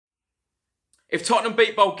If Tottenham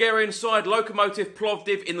beat Bulgarian side Lokomotiv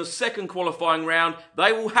Plovdiv in the second qualifying round,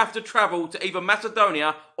 they will have to travel to either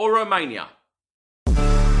Macedonia or Romania.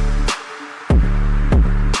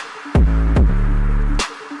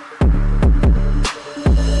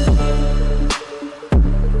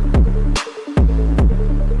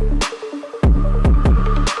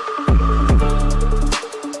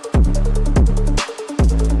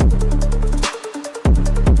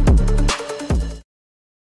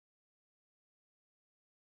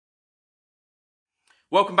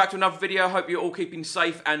 Welcome back to another video. I hope you're all keeping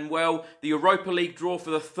safe and well. The Europa League draw for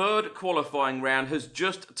the third qualifying round has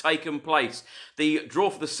just taken place. The draw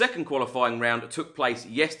for the second qualifying round took place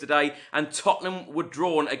yesterday and Tottenham were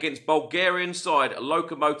drawn against Bulgarian side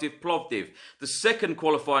Lokomotiv Plovdiv. The second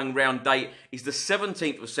qualifying round date is the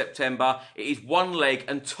 17th of September. It is one leg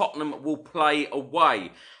and Tottenham will play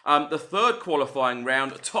away. The third qualifying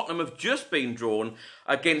round, Tottenham have just been drawn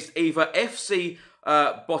against either FC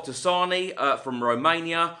Botoşani from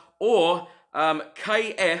Romania or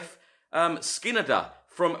KF Shkëndija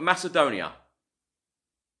from Macedonia.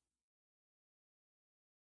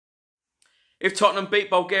 If Tottenham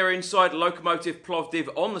beat Bulgarian side Lokomotiv Plovdiv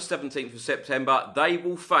on the 17th of September, they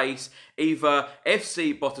will face either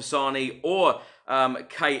FC Botoşani or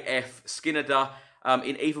KF Shkëndija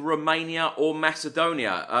in either Romania or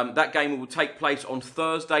Macedonia. That game will take place on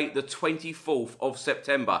Thursday, the 24th of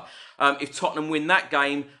September. If Tottenham win that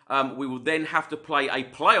game, we will then have to play a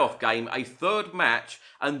playoff game, a third match,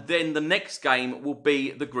 and then the next game will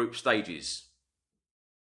be the group stages.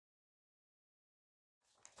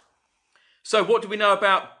 So what do we know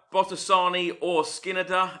about Botoşani or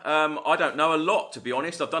Shkëndija? I don't know a lot, to be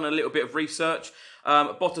honest. I've done a little bit of research.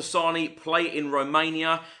 Botoşani play in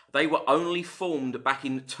Romania. They were only formed back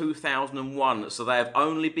in 2001, so they have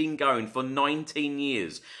only been going for 19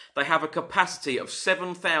 years. They have a capacity of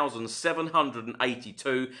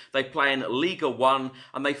 7,782. They play in Liga 1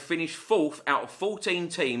 and they finished 4th out of 14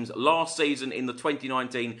 teams last season in the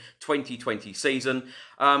 2019-2020 season.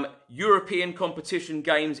 European competition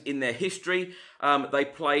games in their history. They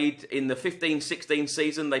played in the 15-16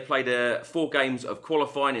 season. They played 4 games of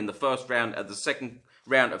qualifying in the first round and the second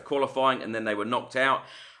round of qualifying, and then they were knocked out.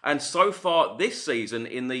 And so far this season,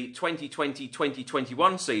 in the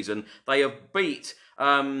 2020-2021 season, they have beat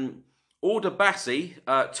Ordubasi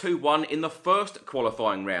 2-1 in the first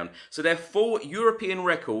qualifying round. So their full European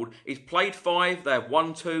record is played 5, they have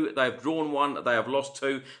won 2, they have drawn 1, they have lost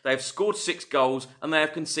 2, they have scored 6 goals, and they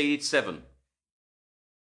have conceded 7.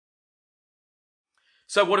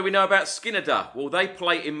 So what do we know about Shkëndija? Well, they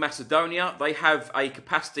play in Macedonia. They have a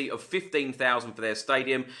capacity of 15,000 for their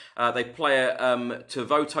stadium. They play at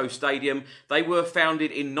Tvoto Stadium. They were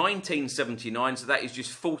founded in 1979, so that is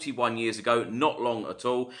just 41 years ago, not long at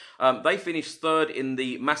all. They finished 3rd in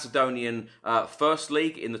the Macedonian First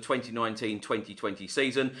League in the 2019-2020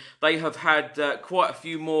 season. They have had quite a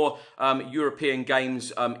few more European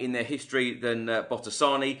games in their history than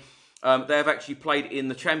Botoşani. They have actually played in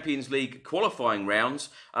the Champions League qualifying rounds,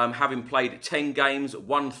 having played 10 games,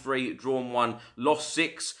 won 3, drawn 1, lost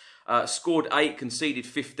 6, scored 8, conceded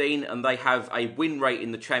 15, and they have a win rate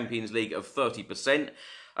in the Champions League of 30%.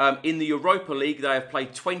 In the Europa League, they have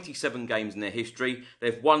played 27 games in their history.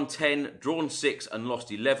 They've won 10, drawn 6 and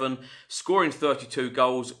lost 11, scoring 32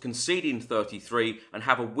 goals, conceding 33 and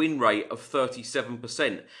have a win rate of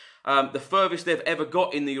 37%. The furthest they've ever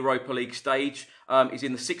got in the Europa League stage is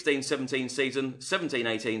in the 16-17 season,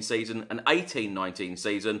 17-18 season and 18-19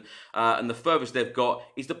 season. And the furthest they've got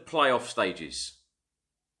is the playoff stages.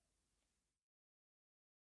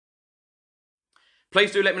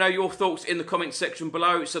 Please do let me know your thoughts in the comments section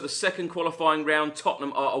below. So the second qualifying round,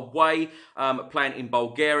 Tottenham are away, playing in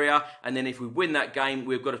Bulgaria. And then if we win that game,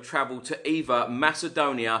 we've got to travel to either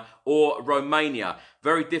Macedonia or Romania.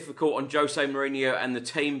 Very difficult on Jose Mourinho and the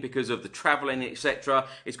team because of the travelling, etc.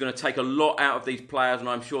 It's going to take a lot out of these players, and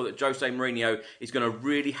I'm sure that Jose Mourinho is going to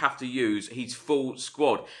really have to use his full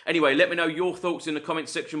squad. Anyway, let me know your thoughts in the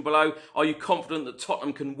comments section below. Are you confident that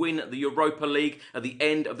Tottenham can win the Europa League at the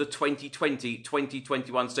end of the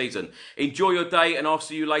 2020-2021 season? Enjoy your day, and I'll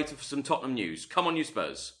see you later for some Tottenham news. Come on, you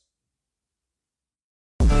Spurs.